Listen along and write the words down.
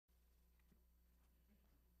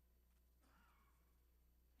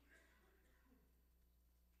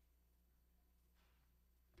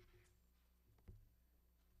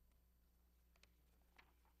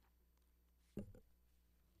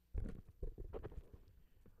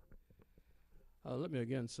Let me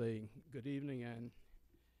again say good evening, and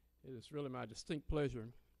it is really my distinct pleasure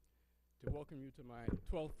to welcome you to my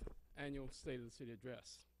 12th annual State of the City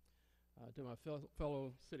Address. To my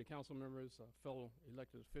fellow City Council members, fellow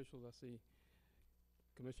elected officials, I see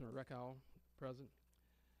Commissioner Reckow present,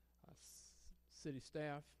 city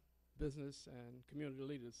staff, business, and community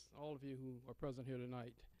leaders, all of you who are present here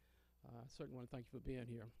tonight. I certainly want to thank you for being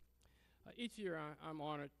here. Each year I'm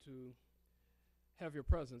honored to have your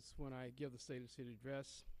presence when I give the State of the City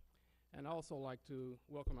Address, and I also like to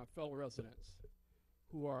welcome my fellow residents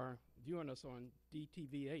who are viewing us on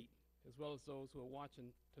DTV8, as well as those who are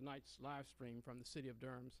watching tonight's live stream from the City of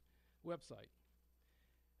Durham's website.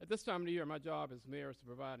 At this time of the year, my job as mayor is to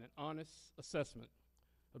provide an honest assessment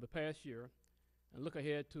of the past year and look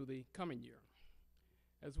ahead to the coming year.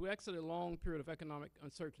 As we exit a long period of economic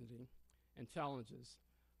uncertainty and challenges,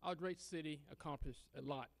 our great city accomplished a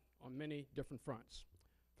lot on many different fronts,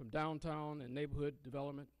 from downtown and neighborhood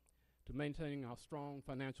development to maintaining our strong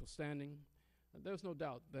financial standing. There's no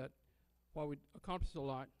doubt that while we accomplished a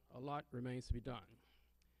lot remains to be done.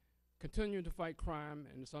 Continuing to fight crime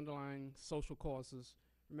and its underlying social causes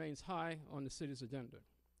remains high on the city's agenda.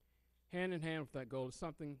 Hand in hand with that goal is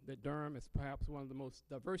something that Durham, as perhaps one of the most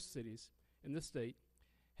diverse cities in this state,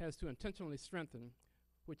 has to intentionally strengthen,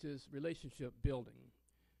 which is relationship building,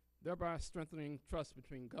 thereby strengthening trust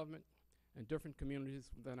between government and different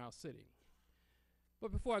communities within our city.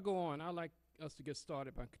 But before I go on, I'd like us to get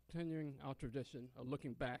started by continuing our tradition of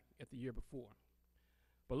looking back at the year before,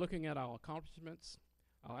 by looking at our accomplishments,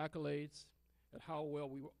 our accolades, and how well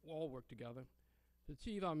we all work together to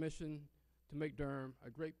achieve our mission to make Durham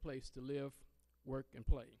a great place to live, work, and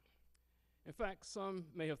play. In fact, some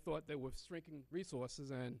may have thought that with shrinking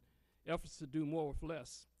resources and efforts to do more with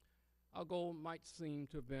less, our goal might seem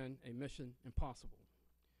to have been a mission impossible.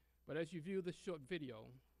 But as you view this short video,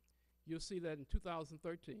 you'll see that in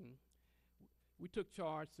 2013, we took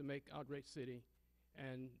charge to make our great city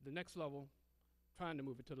and the next level, trying to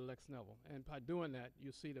move it to the next level. And by doing that,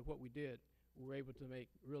 you'll see that what we did, we were able to make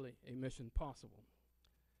really a mission possible.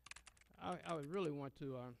 I would really want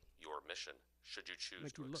to Your mission, should you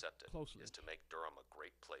choose to accept it, is to make Durham a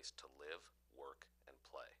great place to live, work, and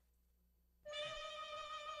play.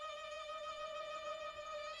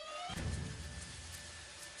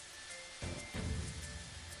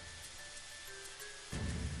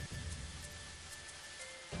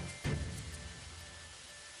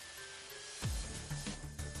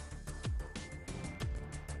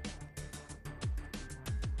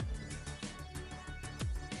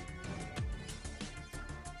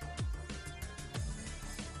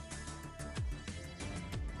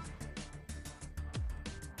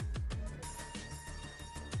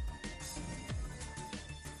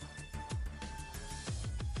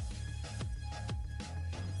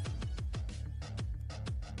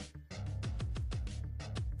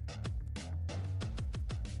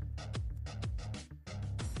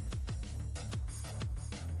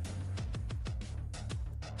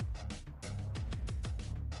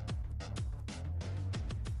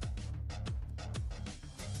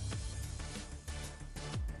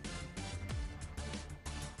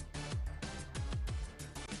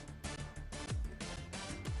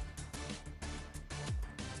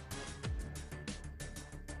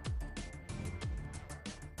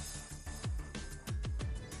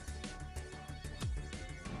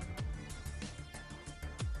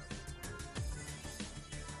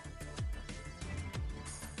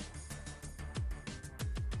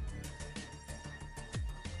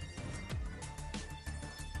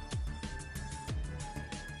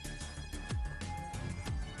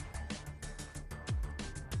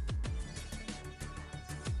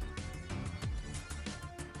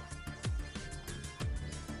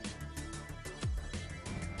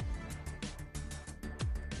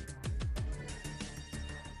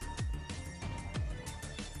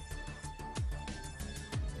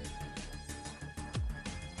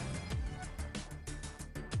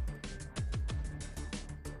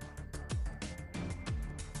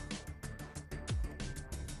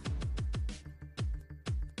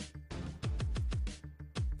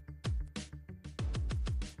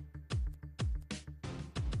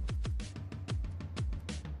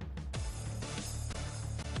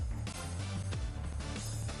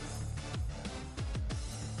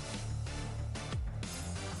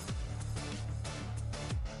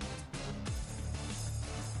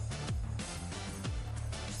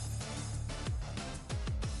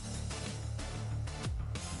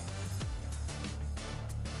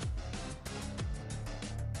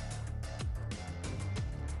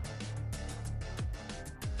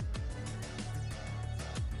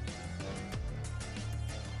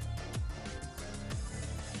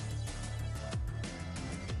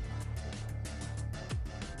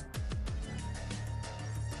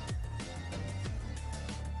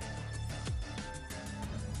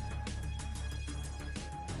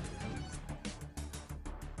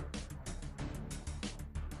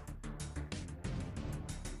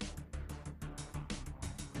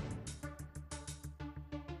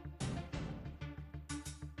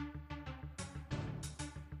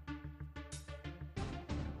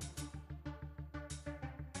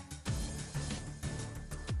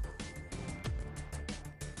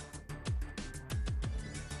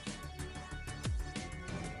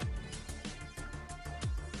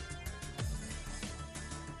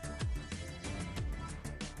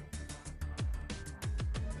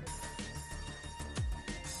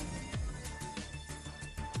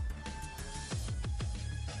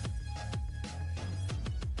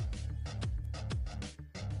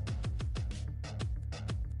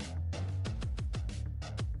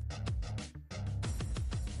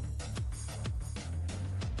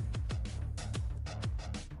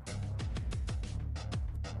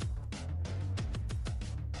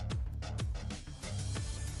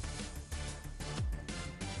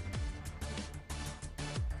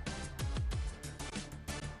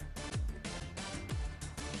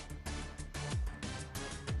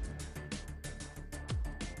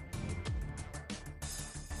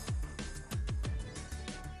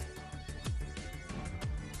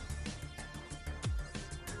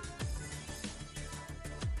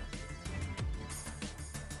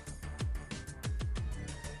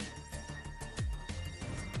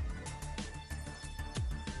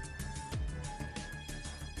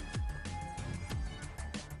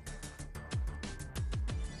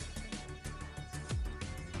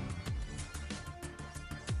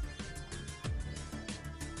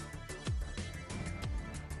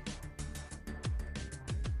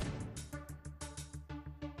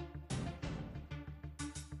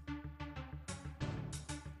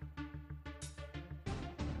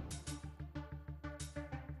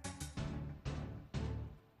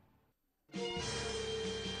 You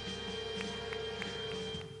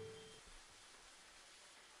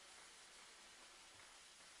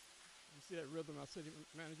see that rhythm our city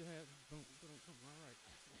manager had? Boom, boom, boom. All right.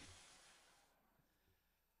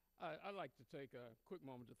 I'd like to take a quick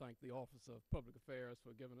moment to thank the Office of Public Affairs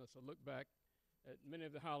for giving us a look back at many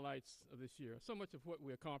of the highlights of this year. So much of what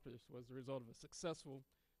we accomplished was the result of a successful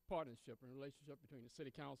partnership and relationship between the City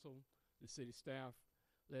Council, the city staff,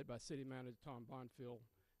 led by City Manager Tom Bonfield,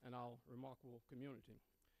 and our remarkable community.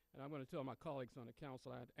 And I'm going to tell my colleagues on the council,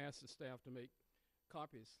 I'd asked the staff to make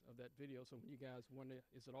copies of that video, so when you guys wonder,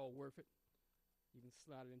 is it all worth it? You can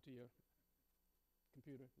slide it into your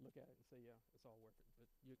computer, look at it, and say, yeah, it's all worth it. But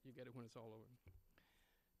you get it when it's all over.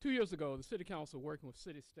 2 years ago, the City Council, working with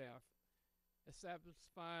city staff, established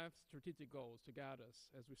 5 strategic goals to guide us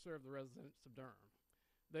as we serve the residents of Durham.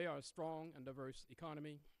 They are a strong and diverse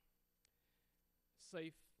economy,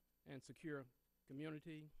 safe and secure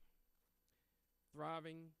community,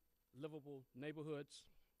 thriving, livable neighborhoods,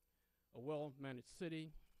 a well-managed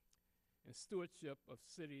city, and stewardship of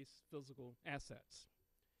city's physical assets.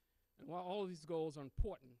 And while all of these goals are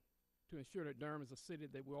important to ensure that Durham is a city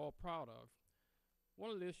that we're all proud of,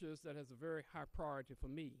 one of the issues that has a very high priority for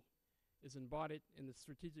me is embodied in the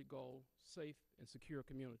strategic goal, safe and secure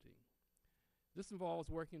community. This involves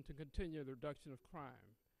working to continue the reduction of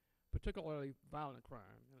crime, particularly violent crime.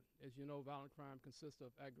 As you know, violent crime consists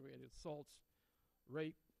of aggravated assaults,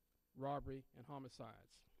 rape, robbery, and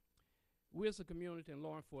homicides. We as a community and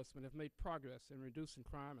law enforcement have made progress in reducing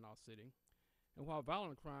crime in our city. And while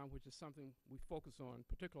violent crime, which is something we focus on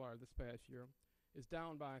particularly this past year, is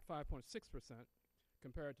down by 5.6%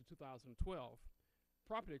 compared to 2012,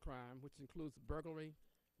 property crime, which includes burglary,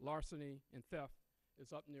 larceny, and theft,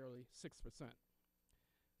 is up nearly 6%.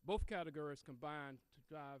 Both categories combine to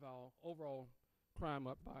drive our overall crime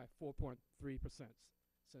up by 4.3%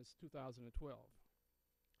 since 2012.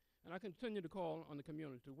 And I continue to call on the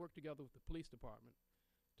community to work together with the police department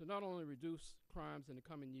to not only reduce crimes in the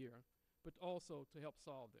coming year, but also to help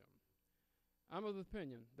solve them. I'm of the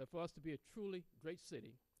opinion that for us to be a truly great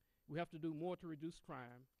city, we have to do more to reduce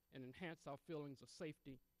crime and enhance our feelings of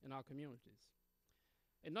safety in our communities.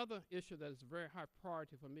 Another issue that is a very high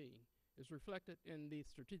priority for me is reflected in the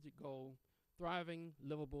strategic goal, thriving,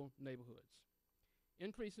 livable neighborhoods.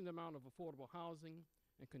 Increasing the amount of affordable housing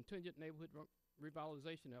and contingent neighborhood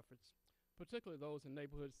revitalization efforts, particularly those in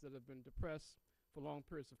neighborhoods that have been depressed for long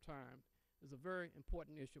periods of time, is a very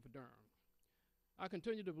important issue for Durham. I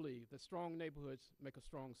continue to believe that strong neighborhoods make a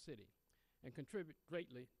strong city and contribute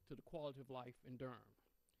greatly to the quality of life in Durham.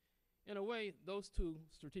 In a way, those two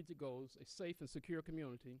strategic goals, a safe and secure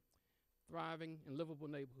community, thriving and livable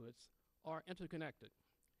neighborhoods, are interconnected.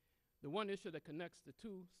 The one issue that connects the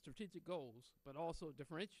two strategic goals, but also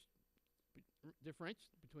differentiates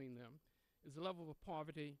between them, is the level of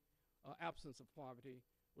poverty or absence of poverty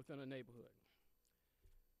within a neighborhood.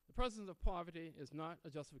 The presence of poverty is not a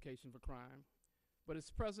justification for crime, but its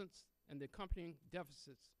presence and the accompanying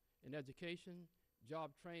deficits in education,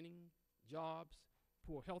 job training, jobs,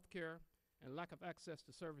 poor health care, and lack of access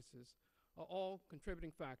to services are all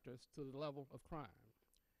contributing factors to the level of crime.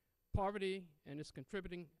 Poverty and its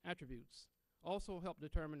contributing attributes also help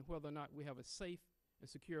determine whether or not we have a safe and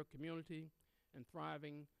secure community and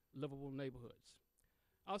thriving, livable neighborhoods.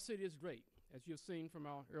 Our city is great, as you've seen from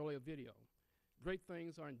our earlier video. Great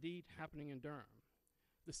things are indeed happening in Durham.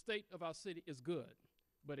 The state of our city is good,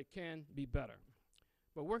 but it can be better.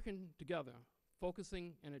 By working together,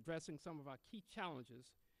 focusing and addressing some of our key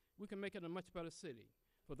challenges, we can make it a much better city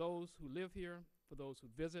for those who live here, for those who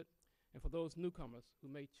visit, and for those newcomers who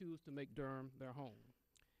may choose to make Durham their home.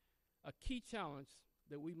 A key challenge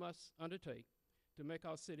that we must undertake to make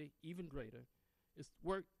our city even greater is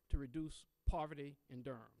work to reduce poverty in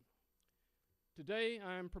Durham. Today,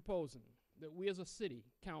 I am proposing that we as a city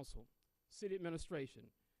council, city administration,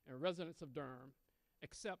 and residents of Durham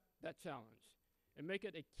accept that challenge and make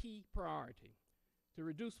it a key priority to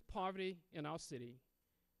reduce poverty in our city,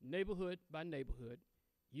 neighborhood by neighborhood,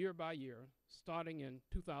 year by year, starting in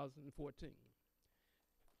 2014.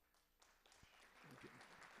 Thank you.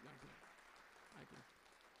 Thank you. Thank you.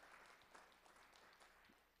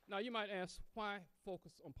 Now, you might ask, why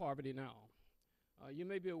focus on poverty now? You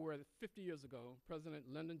may be aware that 50 years ago, President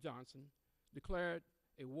Lyndon Johnson declared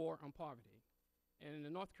a war on poverty. And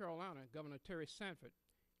in North Carolina, Governor Terry Sanford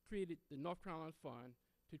created the North Carolina Fund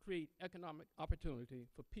to create economic opportunity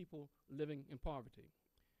for people living in poverty.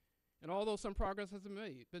 And although some progress has been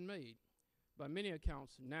made, by many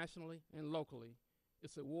accounts, nationally and locally,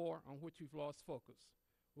 it's a war on which we've lost focus,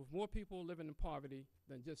 with more people living in poverty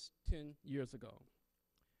than just 10 years ago.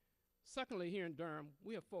 Secondly, here in Durham,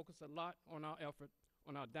 we have focused a lot on our effort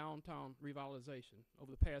on our downtown revitalization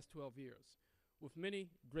over the past 12 years, with many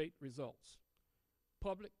great results.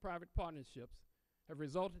 Public-private partnerships have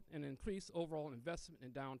resulted in increased overall investment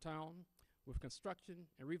in downtown, with construction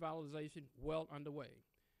and revitalization well underway.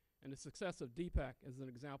 And the success of DPAC is an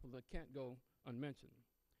example that can't go unmentioned.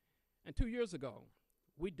 And 2 years ago,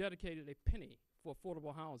 we dedicated a penny for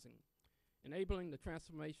affordable housing, enabling the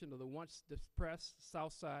transformation of the once depressed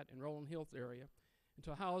South Side and Rolling Hills area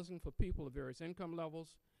into housing for people of various income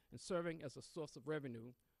levels and serving as a source of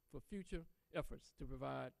revenue for future efforts to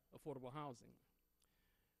provide affordable housing.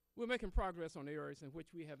 We're making progress on areas in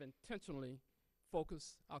which we have intentionally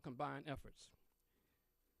focused our combined efforts.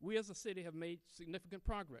 We as a city have made significant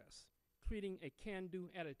progress, creating a can-do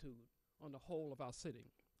attitude on the whole of our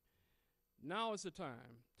city. Now is the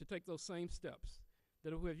time to take those same steps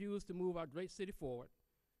that we have used to move our great city forward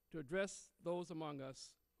to address those among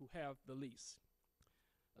us who have the least.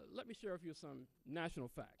 Let me share with you some national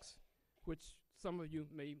facts, which some of you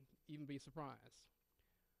may even be surprised.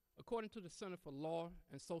 According to the Center for Law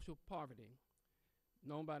and Social Poverty,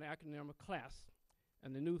 known by the acronym CLASS,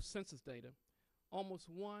 and the new census data, almost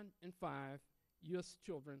 1 in 5 U.S.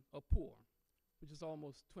 children are poor, which is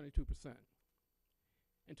almost 22%.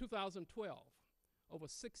 In 2012, over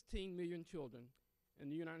 16 million children in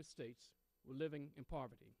the United States were living in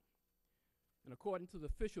poverty. And according to the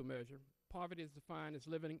official measure, poverty is defined as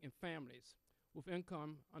living in families with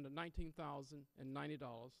income under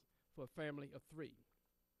 $19,090 for a family of 3.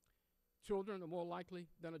 Children are more likely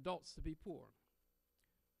than adults to be poor.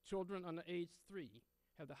 Children under age 3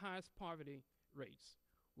 have the highest poverty rates,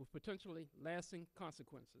 with potentially lasting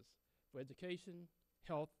consequences for education,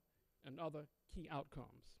 health, and other key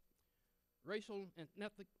outcomes. Racial and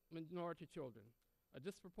ethnic minority children are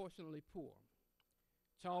disproportionately poor.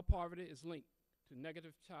 Child poverty is linked to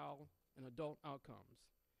negative child and adult outcomes,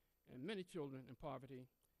 and many children in poverty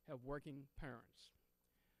have working parents.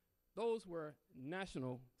 Those were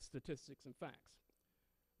national statistics and facts.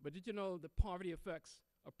 But did you know that poverty affects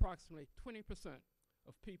approximately 20%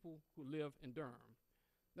 of people who live in Durham?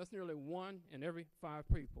 That's nearly 1 in every 5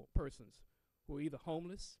 persons who are either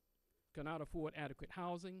homeless, cannot afford adequate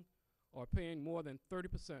housing, or paying more than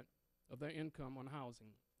 30% of their income on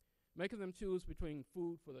housing, making them choose between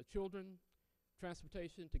food for their children,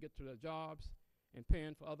 transportation to get to their jobs, and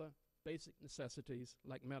paying for other basic necessities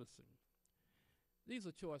like medicine. These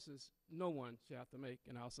are choices no one should have to make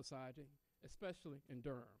in our society, especially in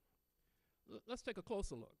Durham. Let's take a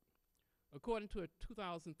closer look. According to a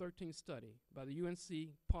 2013 study by the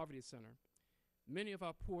UNC Poverty Center, many of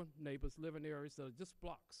our poor neighbors live in areas that are just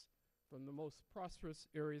blocks from the most prosperous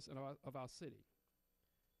areas of our city.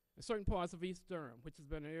 In certain parts of East Durham, which has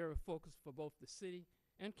been an area of focus for both the city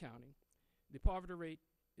and county, the poverty rate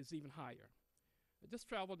is even higher. Just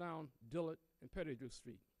travel down Dillard and Pettigrew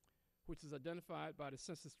Street, which is identified by the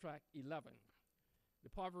Census Tract 11. The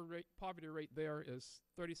poverty rate there is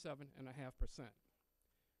 37.5%.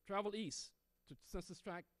 Travel east to Census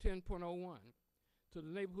Tract 10.01 to the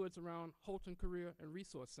neighborhoods around Holton Career and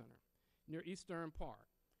Resource Center near East Durham Park.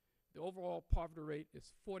 The overall poverty rate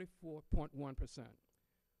is 44.1%,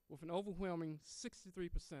 with an overwhelming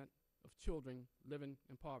 63% of children living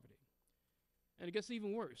in poverty. And it gets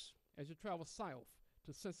even worse as you travel south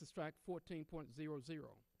to Census Tract 14.00,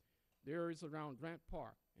 the areas around Grant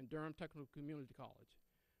Park and Durham Technical Community College,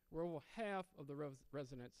 where over half of the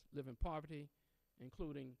residents live in poverty,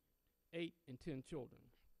 including 8 in 10 children.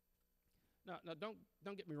 Now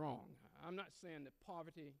don't get me wrong. I'm not saying that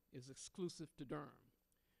poverty is exclusive to Durham.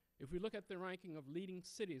 If we look at the ranking of leading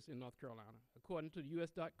cities in North Carolina, according to the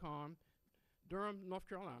US.com, Durham, North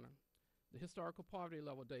Carolina, the historical poverty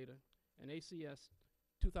level data, and ACS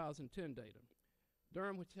 2010 data,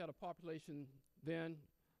 Durham, which had a population then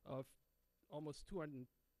of almost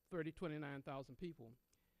 29,000 people,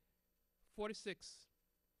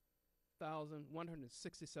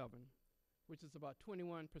 46,167, which is about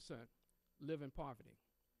 21%, live in poverty,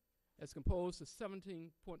 as composed to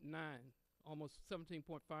 17.9, almost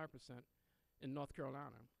 17.5% in North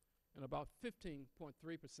Carolina, and about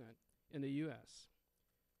 15.3% in the U.S.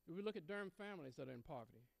 If we look at Durham families that are in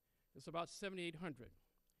poverty, it's about 7,800,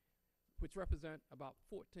 which represent about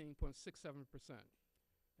 14.67%,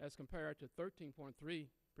 as compared to 13.3%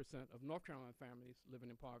 of North Carolina families living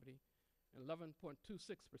in poverty and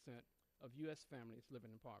 11.26% of U.S. families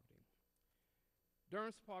living in poverty.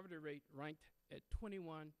 Durham's poverty rate ranked at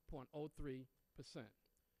 21.03%,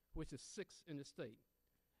 which is 6th in the state.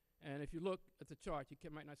 And if you look at the chart, you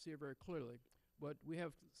might not see it very clearly, but we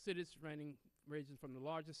have cities ranging from the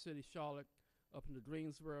largest city, Charlotte, up into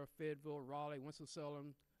Greensboro, Fayetteville, Raleigh,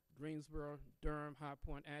 Winston-Salem, Greensboro, Durham, High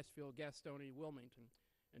Point, Asheville, Gastonia, Wilmington.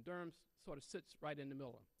 And Durham sort of sits right in the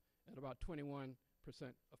middle at about 21%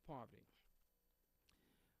 of poverty.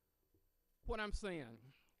 What I'm saying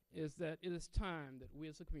is that it is time that we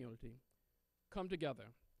as a community come together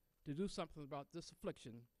to do something about this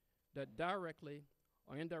affliction that directly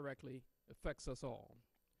or indirectly affects us all.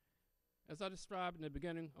 As I described in the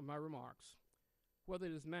beginning of my remarks, whether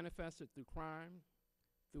it is manifested through crime,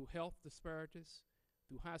 through health disparities,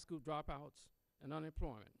 through high school dropouts and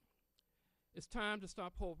unemployment, it's time to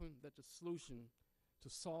stop hoping that the solution to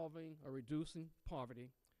solving or reducing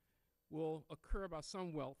poverty will occur by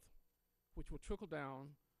some wealth which will trickle down,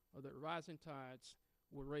 or that rising tides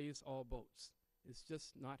will raise all boats. It's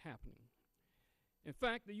just not happening. In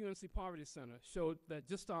fact, the UNC Poverty Center showed that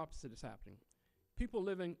just the opposite is happening. People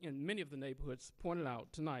living in many of the neighborhoods pointed out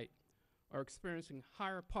tonight are experiencing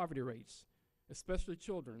higher poverty rates, especially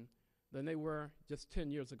children, than they were just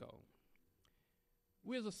 10 years ago.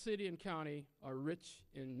 We as a city and county are rich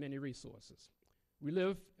in many resources. We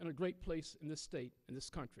live in a great place in this state, in this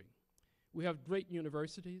country. We have great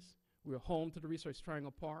universities. We are home to the Research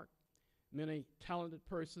Triangle Park, many talented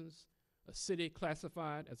persons, a city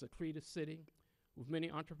classified as a creative city with many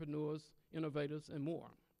entrepreneurs, innovators, and more.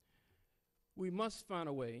 We must find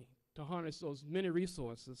a way to harness those many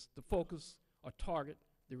resources to focus or target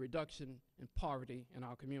the reduction in poverty in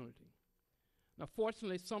our community. Now,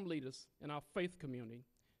 fortunately, some leaders in our faith community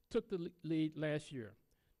took the lead last year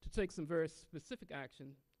to take some very specific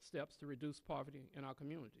action steps to reduce poverty in our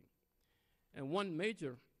community. And one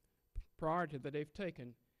major priority that they've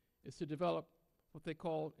taken is to develop what they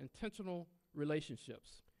call intentional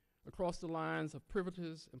relationships across the lines of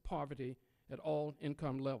privileges and poverty at all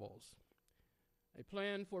income levels. A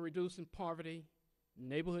plan for reducing poverty,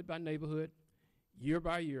 neighborhood by neighborhood, year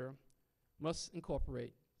by year, must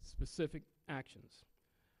incorporate specific actions.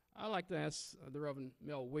 I'd like to ask the Reverend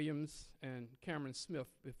Mel Williams and Cameron Smith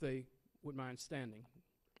if they would mind standing.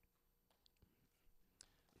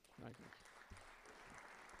 Thank you.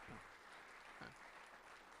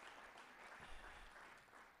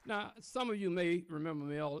 Now, some of you may remember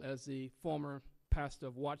Mel as the former pastor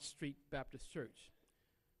of Watch Street Baptist Church,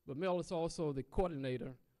 but Mel is also the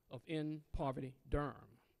coordinator of End Poverty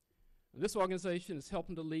Durham. And this organization is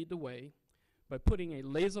helping to lead the way by putting a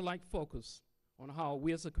laser-like focus on how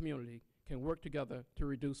we as a community can work together to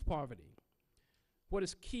reduce poverty. What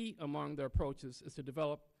is key among their approaches is to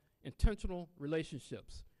develop intentional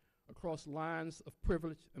relationships across lines of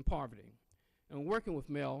privilege and poverty. And working with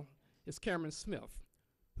Mel is Cameron Smith,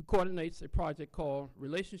 who coordinates a project called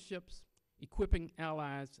Relationships, Equipping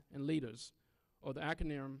Allies and Leaders, or the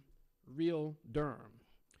acronym Real Durham.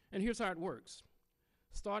 And here's how it works.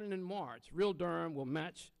 Starting in March, Real Durham will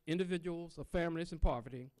match individuals or families in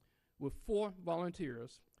poverty with 4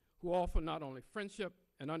 volunteers who offer not only friendship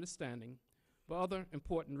and understanding, but other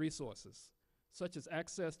important resources, such as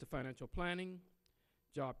access to financial planning,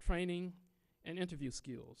 job training, and interview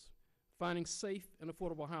skills, finding safe and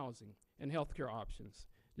affordable housing and healthcare options,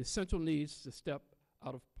 the essential needs to step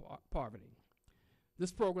out of poverty.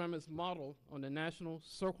 This program is modeled on the National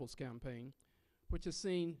Circles campaign, which has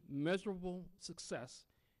seen measurable success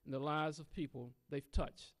in the lives of people they've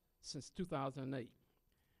touched since 2008.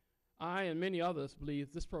 I and many others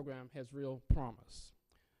believe this program has real promise.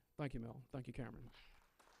 Thank you, Mel. Thank you, Cameron.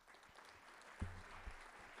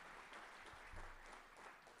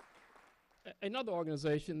 Another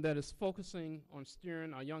organization that is focusing on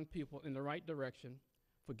steering our young people in the right direction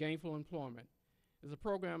for gainful employment is a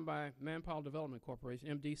program by Manpower Development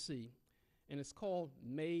Corporation, MDC, and it's called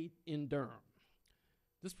Made in Durham.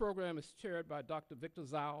 This program is chaired by Dr. Victor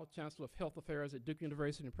Zhao, Chancellor of Health Affairs at Duke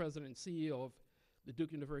University and President and CEO of the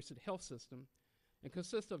Duke University Health System, and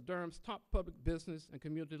consists of Durham's top public business and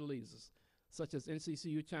community leaders, such as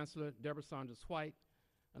NCCU Chancellor Deborah Saunders White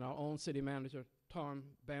and our own city manager, Tom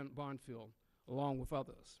Bonfield, along with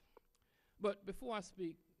others. But before I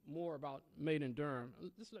speak more about Made in Durham,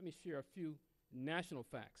 just let me share a few national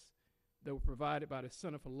facts that were provided by the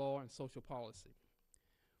Center for Law and Social Policy.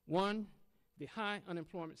 One, the high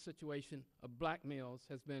unemployment situation of black males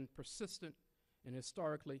has been persistent and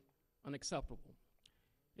historically unacceptable.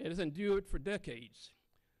 It has endured for decades.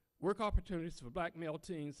 Work opportunities for black male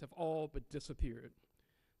teens have all but disappeared.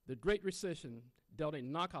 The Great Recession dealt a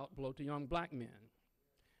knockout blow to young black men.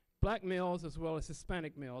 Black males as well as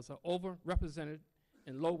Hispanic males are overrepresented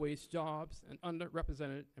in low-wage jobs and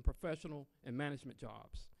underrepresented in professional and management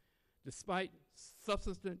jobs. Despite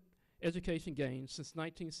substantive education gains since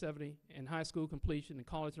 1970 and high school completion and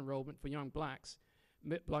college enrollment for young blacks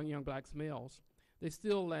males, they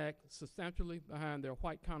still lag substantially behind their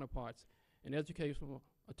white counterparts in educational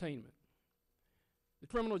attainment. The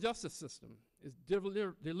criminal justice system is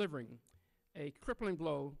delivering a crippling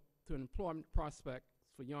blow to employment prospects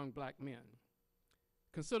for young black men.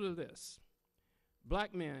 Consider this.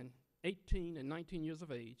 Black men 18 and 19 years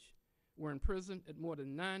of age were in prison at more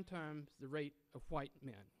than 9 times the rate of white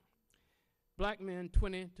men. Black men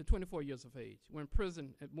 20 to 24 years of age were in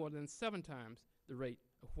prison at more than 7 times the rate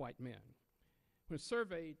of white men. When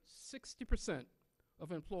surveyed, 60%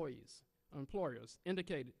 of employers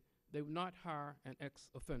indicated they would not hire an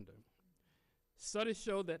ex-offender. Studies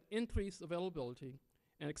show that increased availability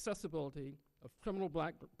and accessibility of criminal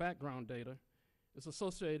background data is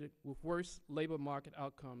associated with worse labor market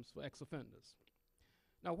outcomes for ex-offenders.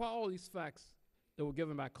 Now, while all these facts that were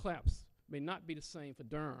given by CLAPS may not be the same for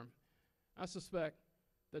Durham, I suspect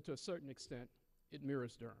that to a certain extent it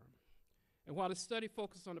mirrors Durham. And while the study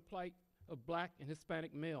focused on the plight of black and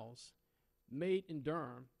Hispanic males, Made in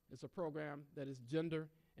Durham is a program that is gender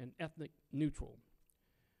and ethnic neutral.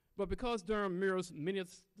 But because Durham mirrors many of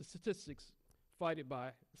the statistics cited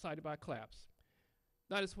by CLAPS,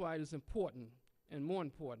 that is why it is important, and more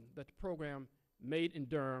important, that the program Made in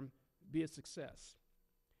Durham be a success.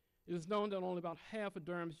 It is known that only about half of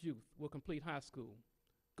Durham's youth will complete high school,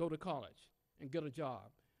 go to college, and get a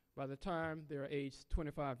job by the time they are aged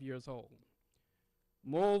 25 years old.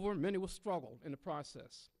 Moreover, many will struggle in the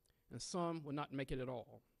process, and some will not make it at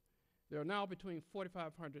all. There are now between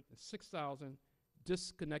 4,500 and 6,000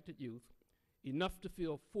 disconnected youth, enough to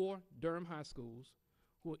fill 4 Durham high schools,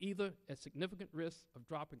 who are either at significant risk of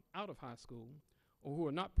dropping out of high school or who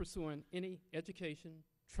are not pursuing any education,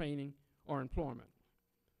 training, or employment.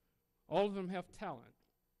 All of them have talent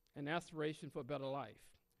and aspiration for a better life.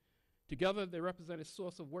 Together, they represent a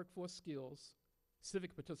source of workforce skills,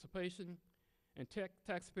 civic participation, and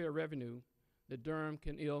taxpayer revenue that Durham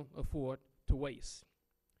can ill afford to waste.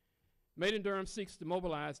 Made in Durham seeks to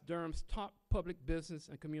mobilize Durham's top public business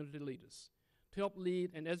and community leaders to help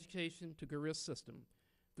lead an education to career system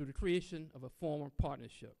through the creation of a formal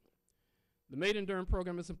partnership. The Made in Durham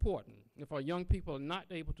program is important. If our young people are not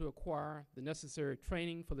able to acquire the necessary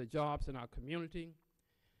training for the jobs in our community,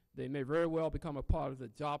 they may very well become a part of the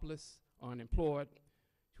jobless or unemployed,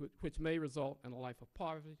 which may result in a life of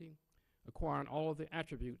poverty, acquiring all of the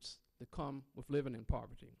attributes that come with living in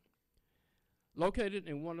poverty. Located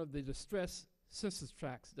in one of the distress census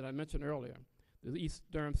tracts that I mentioned earlier, the East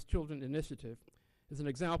Durham's Children Initiative is an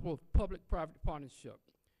example of public-private partnership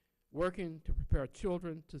working to prepare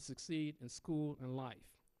children to succeed in school and life.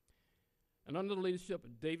 And under the leadership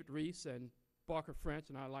of David Reese and Barker French,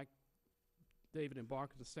 and I'd like David and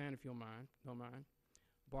Barker to stand if you don't mind.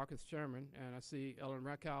 Barker's chairman, and I see Ellen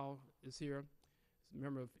Rakow is here, a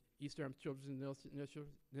member of East Durham Children's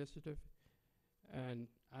Initiative. And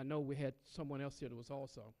I know we had someone else here that was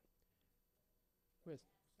also. Where's,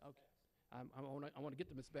 okay. I want to get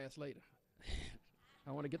to Ms. Bass later.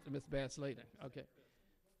 I want to get to Ms. Bass later. Okay.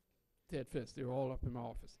 Ted Fisk, they're all up in my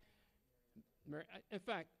office. In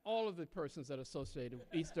fact, all of the persons that are associated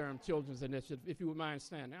with East Durham Children's Initiative, if you would mind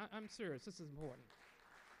standing. I'm serious, this is important.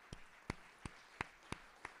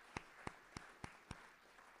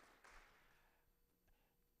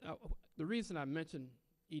 Now, the reason I mentioned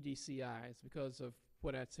EDCI is because of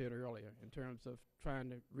what I said earlier in terms of trying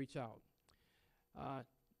to reach out.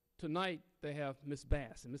 Tonight, they have Ms.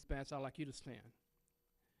 Bass, and Ms. Bass, I'd like you to stand.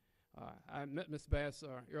 I met Ms. Bass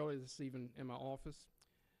earlier this evening in my office,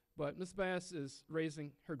 but Ms. Bass is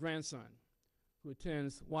raising her grandson, who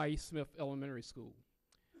attends Y.E. Smith Elementary School.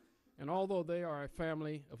 And although they are a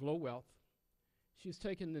family of low wealth, she's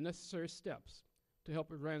taken the necessary steps to help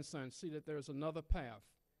her grandson see that there's another path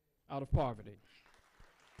out of poverty.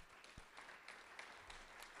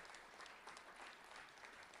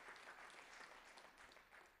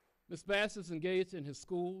 Ms. Bass is engaged in his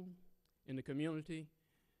school, in the community,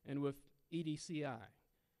 and with EDCI.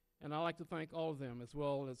 And I'd like to thank all of them, as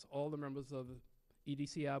well as all the members of the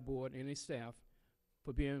EDCI board and its staff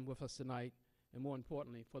for being with us tonight, and more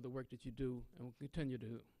importantly, for the work that you do and will continue to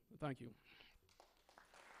do. Thank you.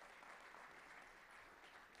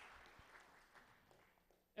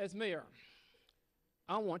 As mayor,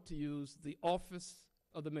 I want to use the office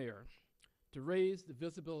of the mayor to raise the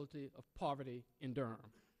visibility of poverty in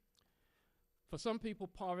Durham. For some people,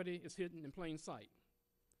 poverty is hidden in plain sight.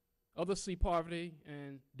 Others see poverty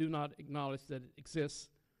and do not acknowledge that it exists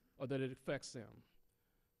or that it affects them.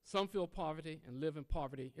 Some feel poverty and live in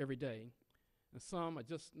poverty every day, and some are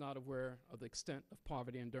just not aware of the extent of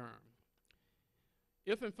poverty in Durham.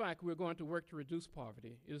 If, in fact, we're going to work to reduce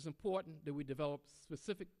poverty, it is important that we develop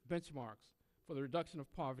specific benchmarks for the reduction of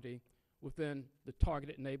poverty within the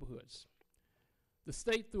targeted neighborhoods. The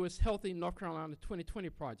state, through its Healthy North Carolina 2020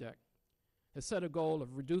 project, has set a goal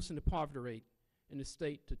of reducing the poverty rate in the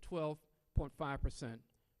state to 12.5%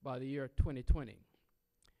 by the year 2020.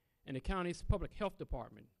 And the county's public health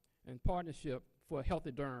department and Partnership for a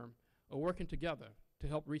Healthy Durham are working together to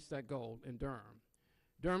help reach that goal in Durham.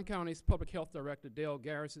 Durham County's Public Health Director, Gail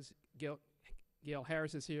Harris, is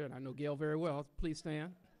here, and I know Gail very well. Please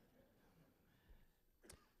stand.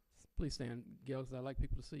 Please stand, Gail, because I like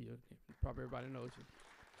people to see you. Probably everybody knows you.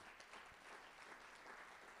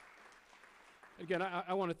 Again,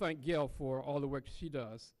 I want to thank Gail for all the work she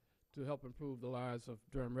does to help improve the lives of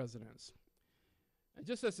Durham residents. And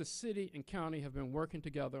just as the city and county have been working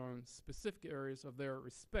together on specific areas of their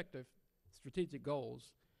respective strategic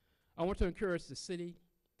goals, I want to encourage the city,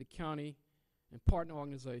 the county, and partner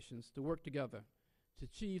organizations to work together to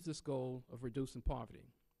achieve this goal of reducing poverty.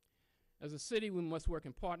 As a city, we must work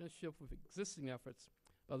in partnership with existing efforts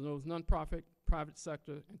by those nonprofit, private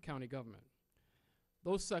sector, and county government.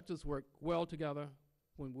 Those sectors work well together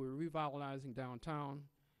when we're revitalizing downtown,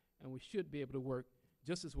 and we should be able to work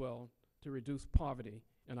just as well to reduce poverty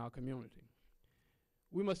in our community.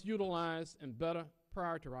 We must utilize and better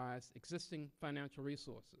prioritize existing financial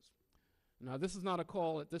resources. Now, this is not a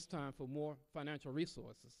call at this time for more financial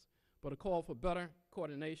resources, but a call for better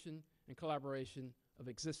coordination and collaboration of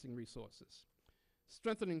existing resources,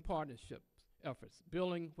 strengthening partnership efforts,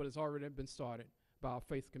 building what has already been started by our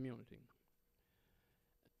faith community.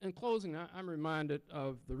 In closing, I'm reminded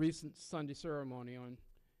of the recent Sunday ceremony on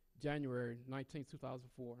January 19,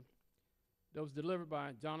 2004, that was delivered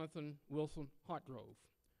by Jonathan Wilson Hartgrove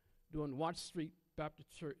during Watch Street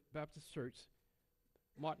Baptist Church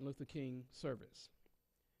Martin Luther King service.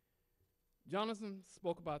 Jonathan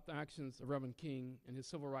spoke about the actions of Reverend King and his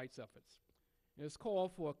civil rights efforts, and his call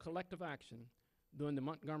for collective action during the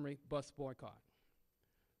Montgomery bus boycott.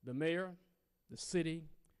 The mayor, the city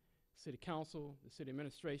council, the city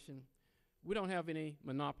administration, we don't have any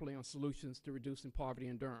monopoly on solutions to reducing poverty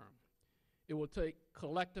in Durham. It will take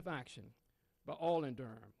collective action by all in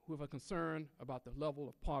Durham who have a concern about the level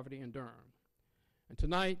of poverty in Durham. And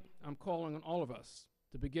tonight, I'm calling on all of us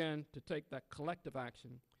to begin to take that collective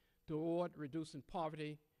action toward reducing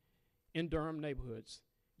poverty in Durham neighborhoods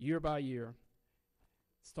year by year,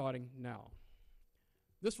 starting now.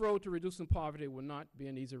 This road to reducing poverty will not be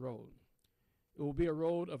an easy road. It will be a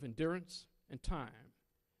road of endurance and time.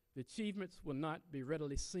 The achievements will not be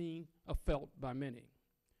readily seen or felt by many.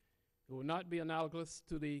 It will not be analogous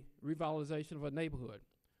to the revitalization of a neighborhood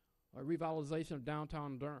or revitalization of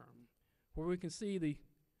downtown Durham, where we can see the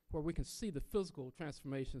physical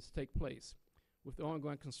transformations take place with the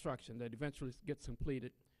ongoing construction that eventually gets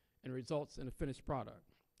completed and results in a finished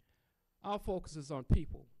product. Our focus is on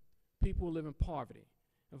people who live in poverty,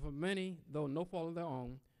 and for many, though no fault of their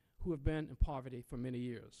own, who have been in poverty for many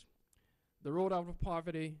years. The road out of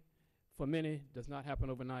poverty for many does not happen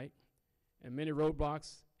overnight, and many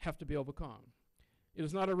roadblocks have to be overcome. It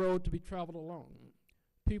is not a road to be traveled alone.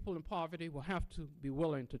 People in poverty will have to be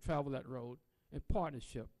willing to travel that road in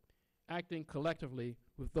partnership, acting collectively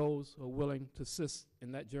with those who are willing to assist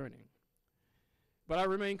in that journey. But I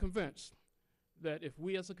remain convinced that if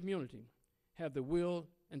we as a community have the will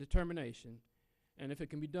and determination, and if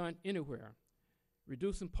it can be done anywhere,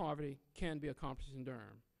 reducing poverty can be accomplished in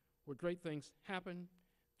Durham, where great things happen,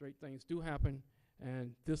 great things do happen,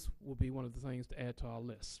 and this will be one of the things to add to our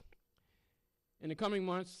list. In the coming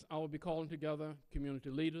months, I will be calling together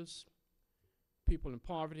community leaders, people in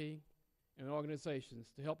poverty, and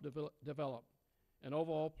organizations to help develop an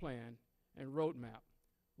overall plan and roadmap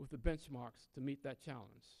with the benchmarks to meet that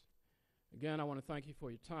challenge. Again, I want to thank you for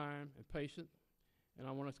your time and patience, and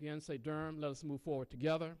I want to again say, Durham, let us move forward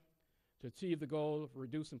together to achieve the goal of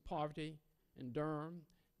reducing poverty in Durham,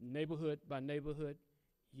 neighborhood by neighborhood,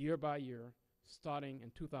 year by year, starting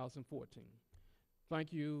in 2014.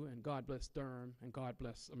 Thank you, and God bless Durham, and God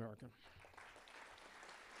bless America.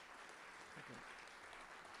 Thank you.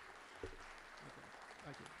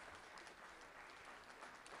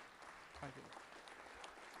 Thank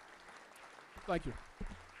you. Thank you.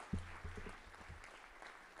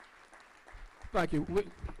 Thank you.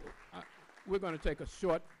 We're going to take a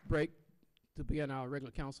short break to begin our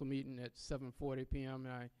regular council meeting at 7:40 p.m.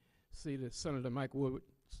 And I see that Senator Mike Wood,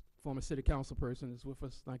 former city council person, is with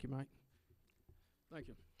us. Thank you, Mike. Thank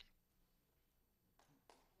you.